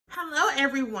Hello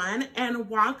everyone, and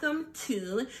welcome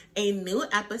to a new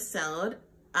episode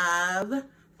of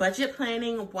Budget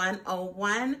Planning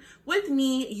 101 with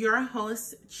me, your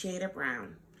host, Jada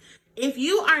Brown. If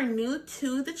you are new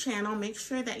to the channel, make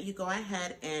sure that you go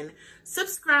ahead and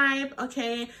subscribe,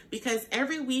 okay? Because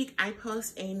every week I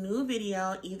post a new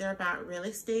video either about real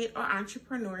estate or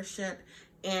entrepreneurship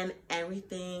and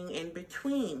everything in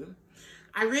between.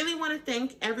 I really want to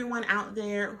thank everyone out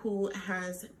there who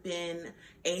has been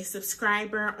a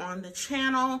subscriber on the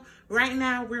channel. Right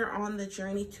now, we're on the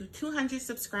journey to 200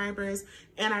 subscribers,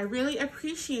 and I really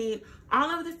appreciate all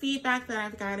of the feedback that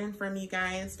I've gotten from you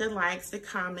guys, the likes, the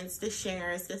comments, the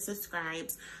shares, the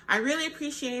subscribes. I really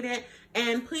appreciate it,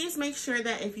 and please make sure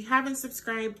that if you haven't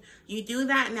subscribed, you do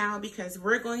that now because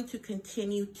we're going to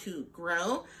continue to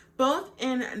grow, both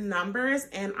in numbers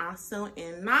and also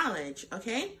in knowledge,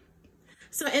 okay?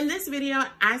 So in this video,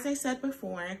 as I said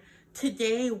before,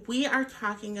 today we are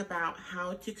talking about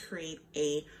how to create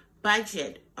a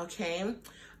budget, okay?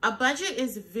 A budget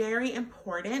is very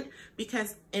important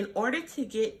because in order to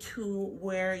get to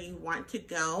where you want to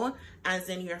go, as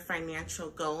in your financial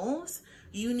goals,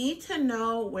 you need to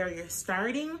know where you're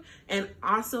starting and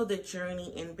also the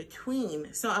journey in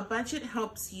between. So a budget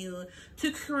helps you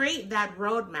to create that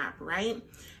roadmap, right?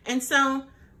 And so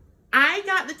I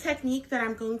got the technique that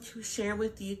I'm going to share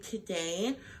with you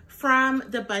today from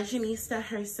the Budgetnista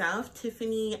herself,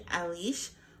 Tiffany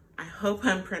Elish. I hope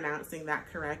I'm pronouncing that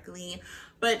correctly.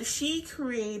 But she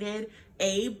created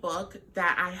a book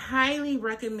that I highly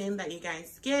recommend that you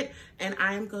guys get, and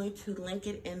I'm going to link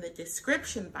it in the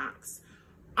description box.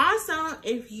 Also,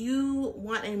 if you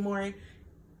want a more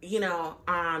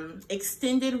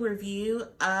extended review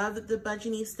of the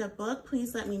Budgetnista book,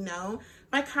 please let me know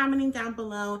by commenting down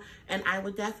below, and I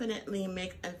will definitely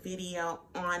make a video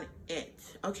on it,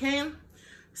 okay?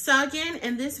 So again,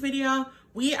 in this video,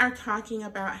 we are talking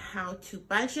about how to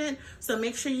budget. So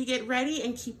make sure you get ready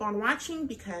and keep on watching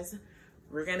because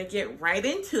we're gonna get right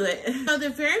into it. So the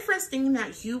very first thing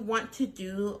that you want to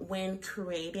do when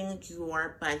creating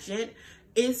your budget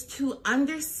is to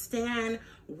understand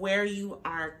where you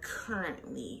are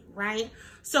currently, right?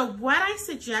 So what I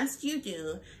suggest you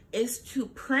do is to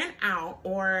print out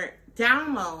or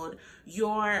download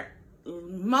your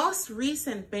most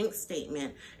recent bank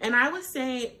statement. And I would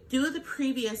say do the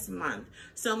previous month.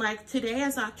 So like today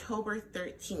is October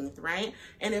 13th, right?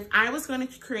 And if I was going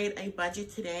to create a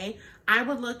budget today, I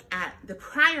would look at the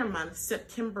prior month,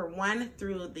 September 1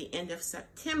 through the end of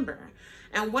September.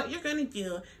 And what you're going to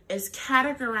do is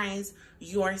categorize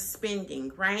your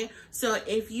spending, right? So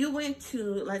if you went to,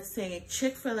 let's say,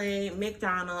 Chick-fil-A,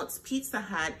 McDonald's, Pizza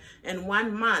Hut in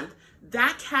 1 month,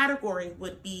 that category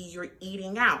would be your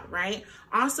eating out, right?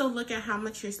 Also look at how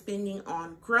much you're spending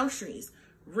on groceries,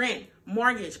 rent,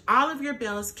 mortgage, all of your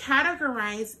bills,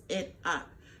 categorize it up,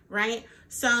 right?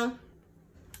 So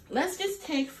let's just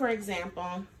take, for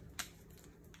example,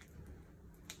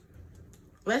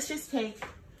 let's just take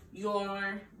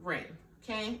your rent,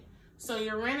 okay? So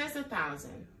your rent is $1,000.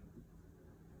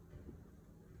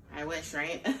 I wish,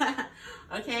 right?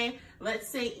 Okay, let's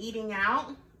say eating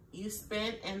out, you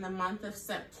spent in the month of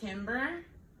September,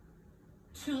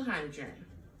 $200.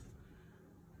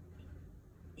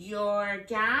 Your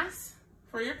gas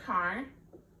for your car,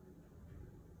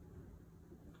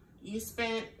 you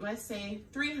spent, let's say,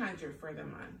 $300 for the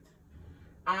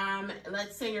month.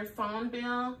 Let's say your phone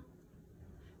bill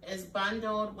is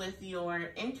bundled with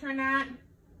your internet.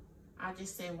 I'll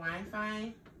just say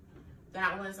Wi-Fi.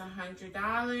 That was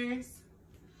 $100.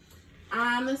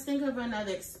 Let's think of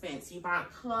another expense. You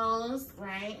bought clothes,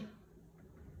 right?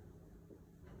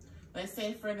 Let's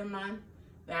say for the month,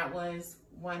 that was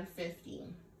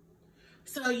 $150.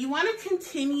 So you want to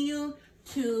continue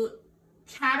to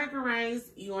categorize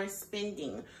your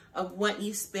spending of what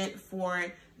you spent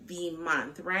for the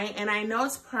month, right? And I know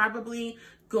it's probably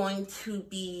going to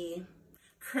be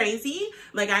crazy.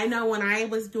 Like I know when I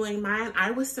was doing mine,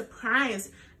 I was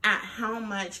surprised at how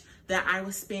much that I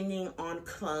was spending on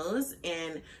clothes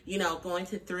and, going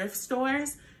to thrift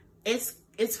stores.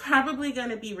 It's probably going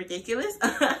to be ridiculous,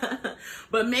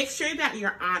 but make sure that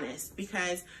you're honest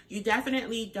because you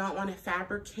definitely don't want to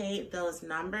fabricate those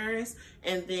numbers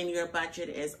and then your budget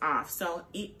is off. So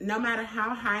no matter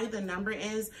how high the number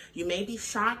is, you may be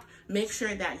shocked. Make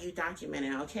sure that you document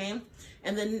it, okay?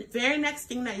 And the very next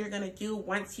thing that you're going to do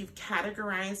once you've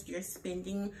categorized your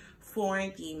spending for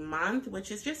the month,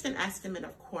 which is just an estimate,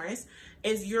 of course,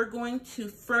 is you're going to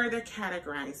further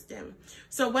categorize them.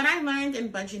 So what I learned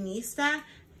in Budgetnista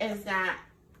is that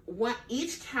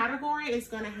each category is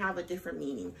going to have a different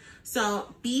meaning.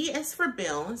 So B is for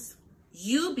bills,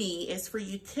 UB is for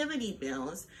utility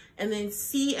bills, and then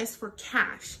C is for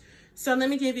cash. So let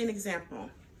me give you an example.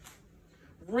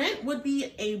 Rent would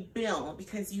be a bill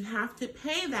because you have to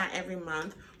pay that every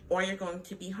month or you're going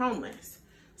to be homeless.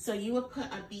 So you would put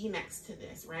a B next to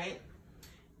this, right?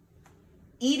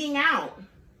 Eating out,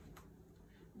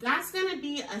 that's going to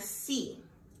be a C.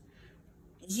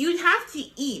 You have to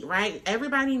eat, right?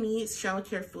 Everybody needs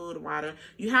shelter, food, water.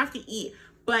 You have to eat.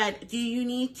 But do you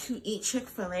need to eat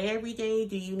Chick-fil-A every day?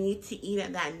 Do you need to eat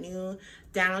at that new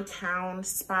downtown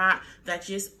spot that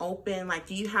just opened? Like,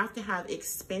 do you have to have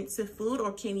expensive food,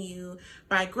 or can you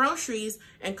buy groceries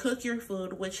and cook your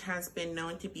food, which has been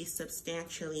known to be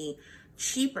substantially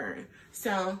cheaper?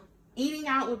 So eating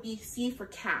out would be C for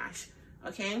cash,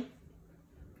 okay?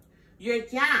 Your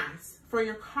gas for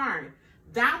your car,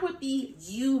 that would be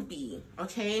UB,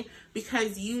 okay?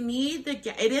 Because you need the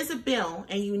gas. It is a bill,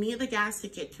 and you need the gas to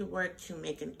get to work to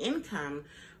make an income,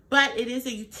 but it is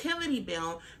a utility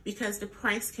bill because the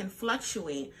price can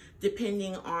fluctuate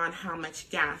depending on how much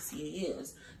gas you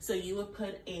use. So you would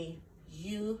put a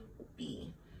UB,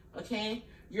 okay?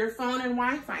 Your phone and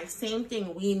Wi-Fi, same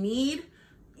thing. We need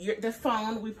the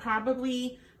phone. We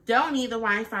probably don't need the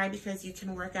Wi-Fi because you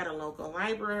can work at a local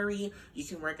library, you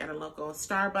can work at a local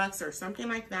Starbucks or something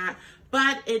like that,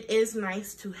 but it is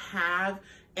nice to have,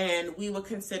 and we would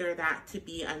consider that to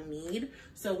be a need,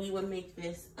 so we would make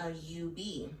this a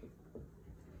UB.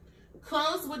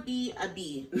 Clothes would be a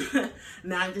B.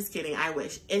 No, I'm just kidding, I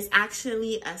wish. It's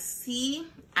actually a C,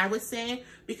 I would say,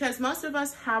 because most of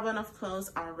us have enough clothes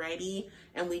already,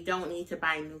 and we don't need to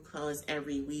buy new clothes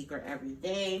every week or every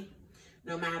day,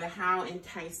 no matter how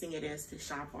enticing it is to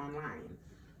shop online,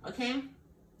 okay?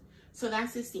 So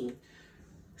that's the C.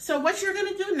 So what you're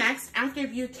gonna do next, after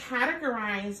you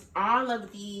categorize all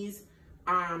of these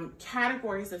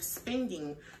categories of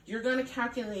spending, you're gonna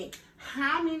calculate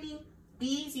how many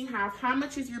B's you have, how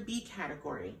much is your B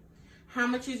category, how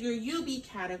much is your UB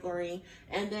category,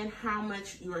 and then how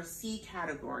much your C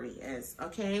category is,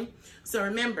 okay? So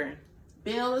remember,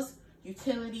 bills,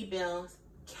 utility bills,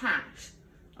 cash.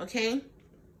 Okay,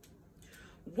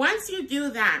 once you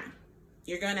do that,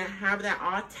 you're gonna have that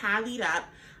all tallied up.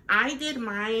 I did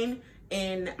mine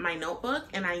in my notebook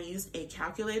and I used a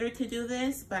calculator to do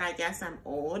this, but I guess I'm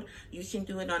old. You can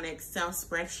do it on an Excel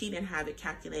spreadsheet and have it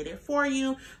calculated for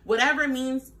you. Whatever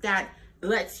means that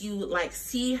lets you like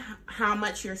see how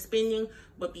much you're spending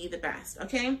would be the best,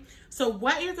 okay? So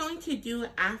what you're going to do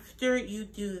after you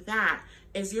do that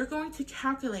is you're going to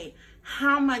calculate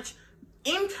how much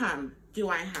income do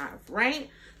I have, right?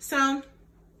 So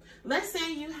let's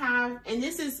say you have, and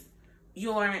this is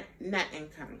your net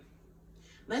income.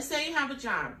 Let's say you have a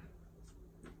job.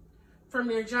 From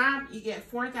your job, you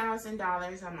get $4,000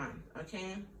 a month,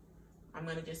 okay? I'm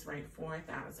gonna just write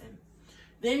 4,000.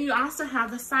 Then you also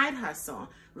have a side hustle.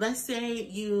 Let's say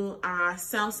you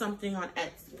sell something on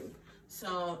Etsy.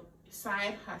 So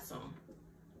side hustle,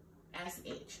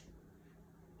 SH.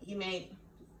 You make,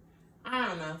 I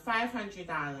don't know,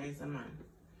 $500 a month.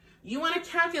 You want to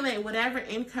calculate whatever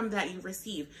income that you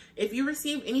receive. If you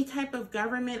receive any type of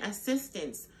government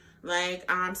assistance, like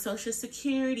Social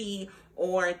Security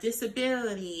or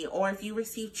disability, or if you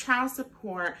receive child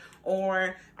support,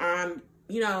 or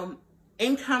you know,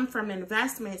 income from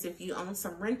investments, if you own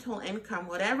some rental income,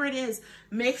 whatever it is,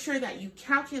 make sure that you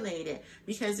calculate it,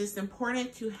 because it's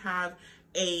important to have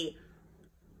a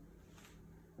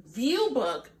view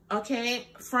book, okay,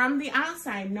 from the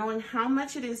outside, knowing how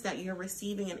much it is that you're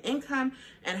receiving in income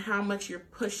and how much you're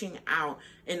pushing out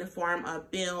in the form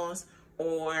of bills,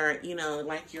 or, you know,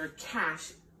 like your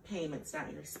cash payments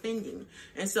that you're spending.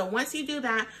 And so once you do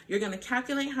that, you're going to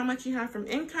calculate how much you have from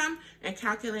income and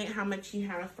calculate how much you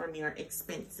have from your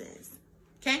expenses.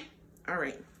 Okay? All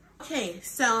right. Okay,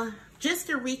 so just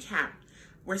to recap,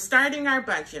 we're starting our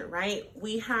budget, right?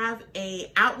 We have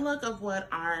a outlook of what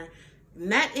our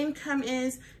net income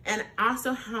is and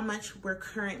also how much we're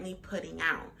currently putting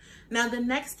out. Now, the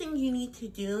next thing you need to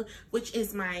do, which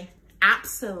is my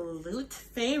absolute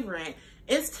favorite,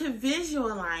 is to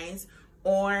visualize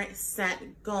or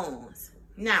set goals.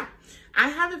 Now, I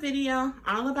have a video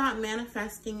all about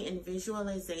manifesting and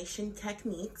visualization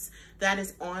techniques that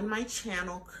is on my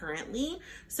channel currently.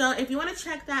 So if you want to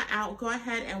check that out, go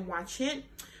ahead and watch it.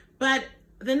 But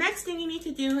the next thing you need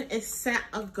to do is set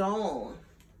a goal.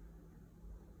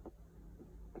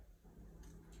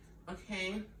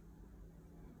 Okay.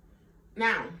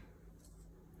 Now,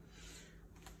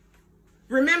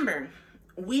 remember,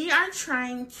 we are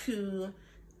trying to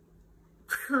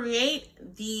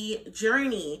create the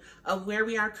journey of where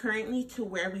we are currently to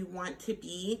where we want to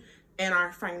be in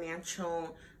our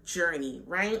financial journey,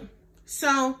 right?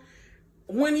 So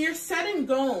when you're setting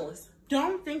goals,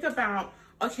 don't think about,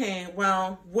 okay,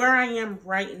 well, where I am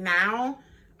right now,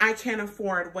 I can't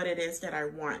afford what it is that I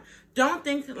want. Don't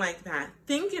think like that.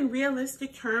 Think in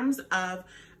realistic terms of,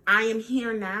 I am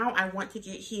here now, I want to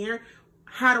get here.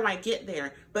 How do I get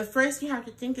there? But first you have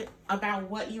to think about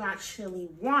what you actually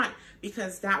want,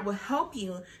 because that will help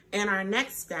you in our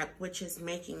next step, which is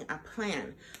making a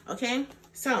plan, okay?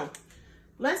 So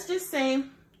let's just say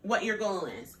what your goal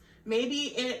is.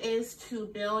 Maybe it is to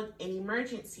build an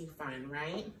emergency fund,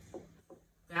 right?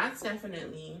 That's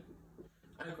definitely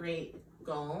a great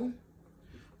goal.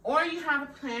 Or you have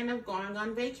a plan of going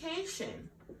on vacation,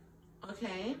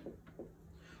 okay?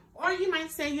 Or you might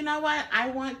say, you know what,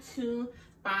 I want to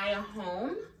buy a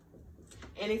home.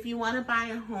 And if you want to buy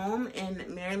a home in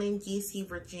Maryland, DC,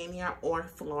 Virginia, or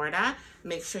Florida,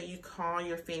 make sure you call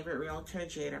your favorite realtor,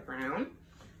 Jada Brown,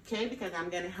 okay? Because I'm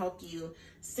going to help you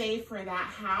save for that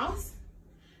house.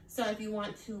 So if you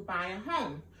want to buy a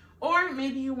home, or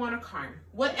maybe you want a car,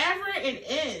 whatever it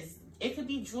is, it could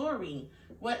be jewelry,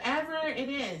 whatever it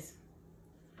is.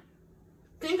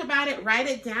 Think about it, write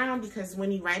it down, because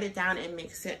when you write it down, it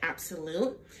makes it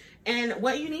absolute. And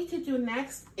what you need to do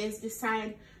next is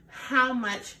decide how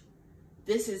much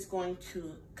this is going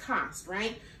to cost,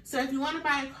 right? So if you want to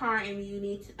buy a car and you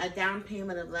need a down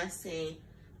payment of, let's say,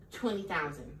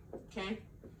 $20,000, okay?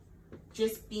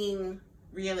 Just being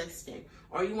realistic.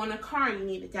 Or you want a car, you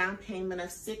need a down payment of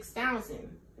 $6,000.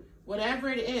 Whatever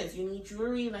it is, you need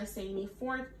jewelry, let's say you need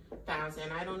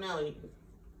 $4,000, I don't know.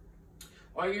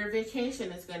 Or your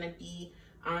vacation is going to be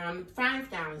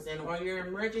 $5,000, or your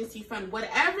emergency fund,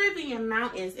 whatever the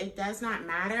amount is, it does not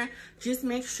matter. Just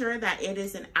make sure that it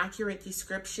is an accurate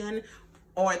description,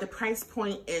 or the price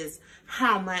point is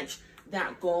how much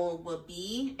that goal will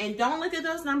be. And don't look at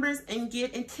those numbers and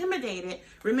get intimidated.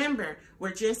 Remember,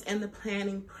 we're just in the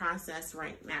planning process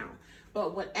right now.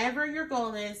 But whatever your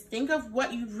goal is, think of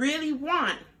what you really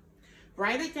want.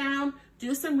 Write it down,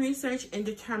 do some research, and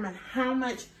determine how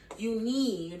much you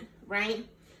need, right,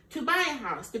 to buy a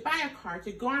house, to buy a car,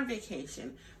 to go on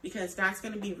vacation, because that's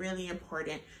going to be really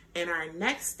important in our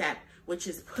next step, which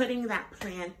is putting that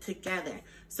plan together.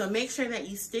 So make sure that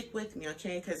you stick with me,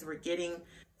 okay, because we're getting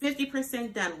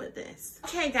 50% done with this.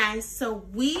 Okay, guys, so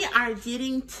we are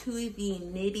getting to the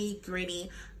nitty-gritty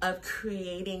of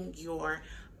creating your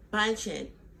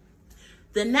budget.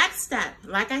 The next step,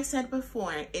 like I said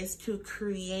before, is to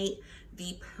create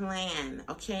the plan,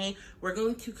 okay? We're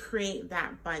going to create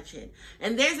that budget.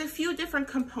 And there's a few different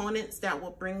components that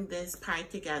will bring this pie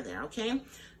together, okay?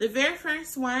 The very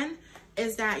first one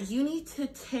is that you need to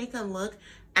take a look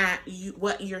at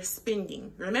what you're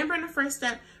spending. Remember, in the first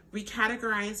step, we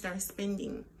categorized our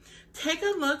spending. Take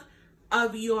a look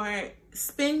of your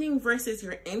spending versus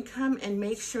your income and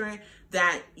make sure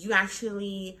that you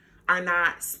actually are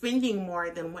not spending more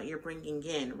than what you're bringing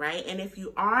in, right? And if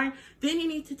you are, then you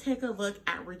need to take a look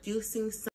at reducing some